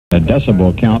A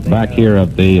decibel count back here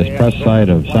at the express site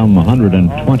of some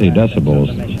 120 decibels.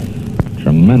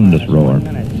 Tremendous roar.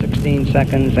 16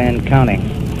 seconds and counting.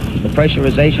 The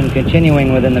pressurization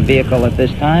continuing within the vehicle at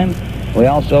this time. We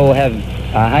also have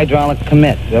a hydraulic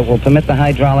commit that will permit the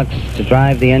hydraulics to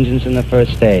drive the engines in the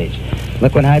first stage.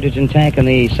 Liquid hydrogen tank in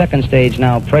the second stage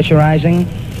now pressurizing.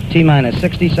 T-minus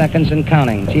 60 seconds and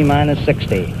counting. T-minus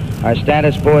 60. Our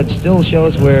status board still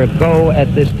shows we're go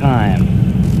at this time.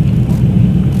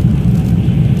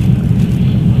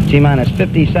 T-minus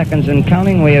 50 seconds and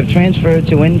counting. We have transferred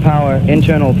to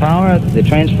internal power. The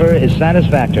transfer is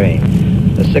satisfactory.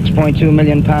 The 6.2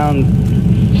 million pound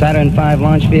Saturn V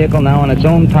launch vehicle now on its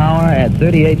own power at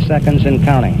 38 seconds and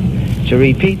counting. To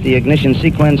repeat, the ignition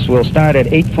sequence will start at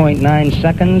 8.9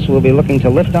 seconds. We'll be looking to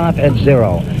lift off at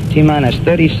 0. T-minus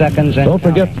 30 seconds and don't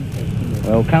forget.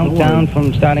 We'll count down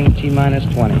from starting at T-minus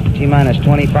 20. T-minus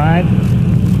 25.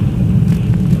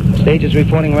 Stage is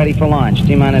reporting ready for launch.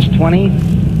 T-minus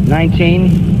 20.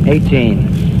 19,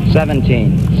 18,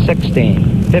 17,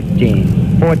 16,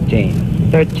 15,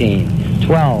 14, 13,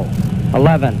 12,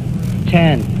 11,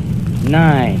 10,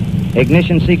 9.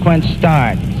 Ignition sequence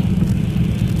start.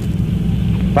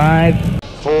 5,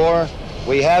 4.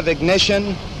 We have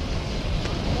ignition.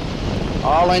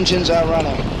 All engines are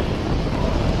running.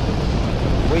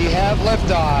 We have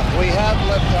liftoff. We have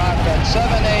liftoff at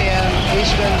 7 a.m.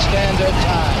 Eastern Standard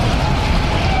Time.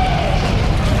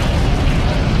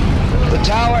 The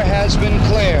tower has been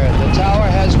cleared. The tower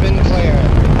has been cleared.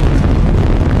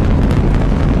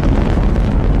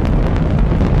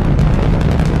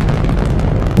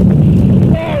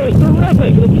 Oh, it's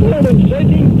terrific. The floor is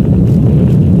shaking.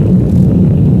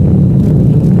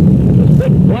 This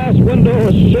big glass window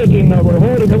is shaking. We're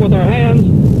holding it with our hands.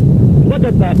 Look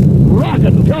at that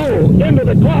rocket go into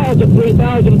the clouds at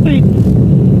 3,000 feet.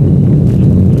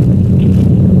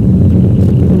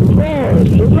 The roar is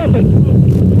terrific.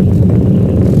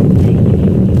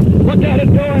 Look at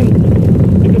it going.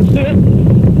 You can see it.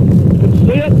 You can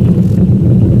see it.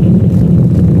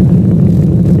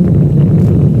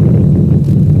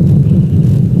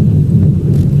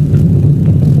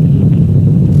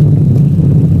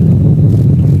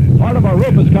 Part of our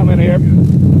roof has come in here.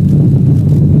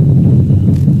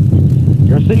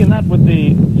 You're seeing that with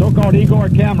the so-called Igor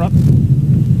camera.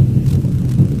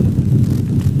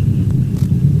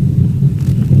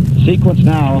 Sequence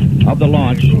now of the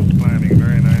launch. Climbing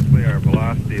very nicely. Our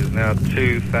velocity is now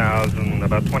 2,000,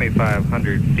 about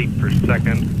 2,500 feet per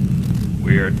second.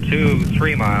 We are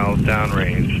 3 miles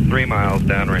downrange. 3 miles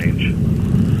downrange.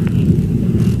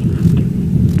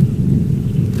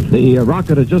 The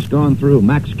rocket has just gone through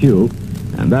max Q,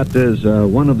 and that is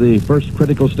one of the first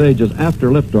critical stages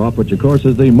after liftoff, which of course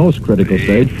is the most critical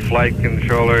stage. Flight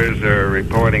controllers are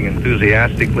reporting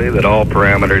enthusiastically that all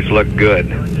parameters look good.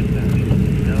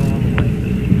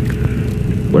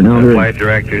 We're now the flight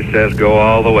director says go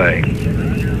all the way.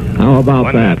 How about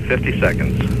 1 that? minute, 50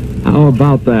 seconds. How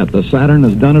about that? The Saturn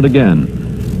has done it again.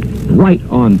 Right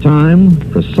on time,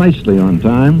 precisely on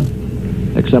time,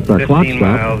 except our clock 15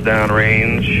 stopped. miles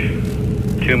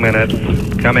downrange, 2 minutes,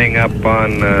 coming up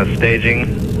on staging.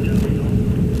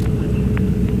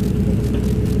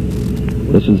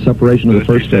 This is separation of the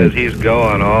first says stage. he's go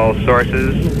on all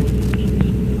sources.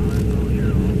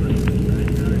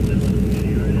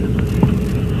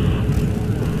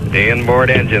 The inboard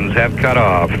engines have cut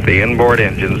off. The inboard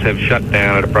engines have shut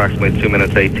down at approximately 2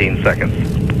 minutes, 18 seconds.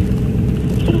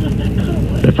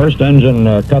 The first engine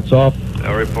cuts off.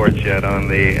 No reports yet on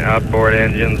the outboard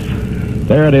engines.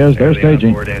 There it is. They're staging.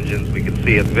 Outboard engines, we can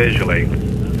see it visually.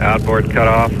 Outboard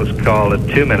cutoff was called at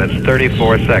 2 minutes,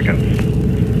 34 seconds.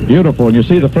 Beautiful. And you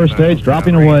see the first stage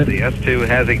dropping away. The S2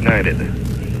 has ignited.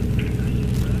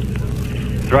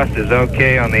 Thrust is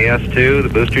okay on the S2. The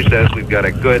booster says we've got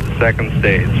a good second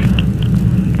stage.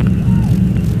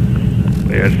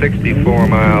 We are 64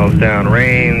 miles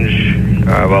downrange.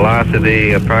 Our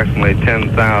velocity approximately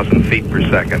 10,000 feet per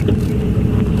second.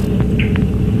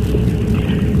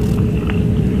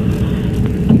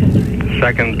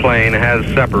 Second plane has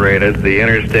separated the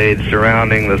interstage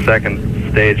surrounding the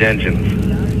second stage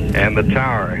engines, and the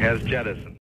tower has jettisoned.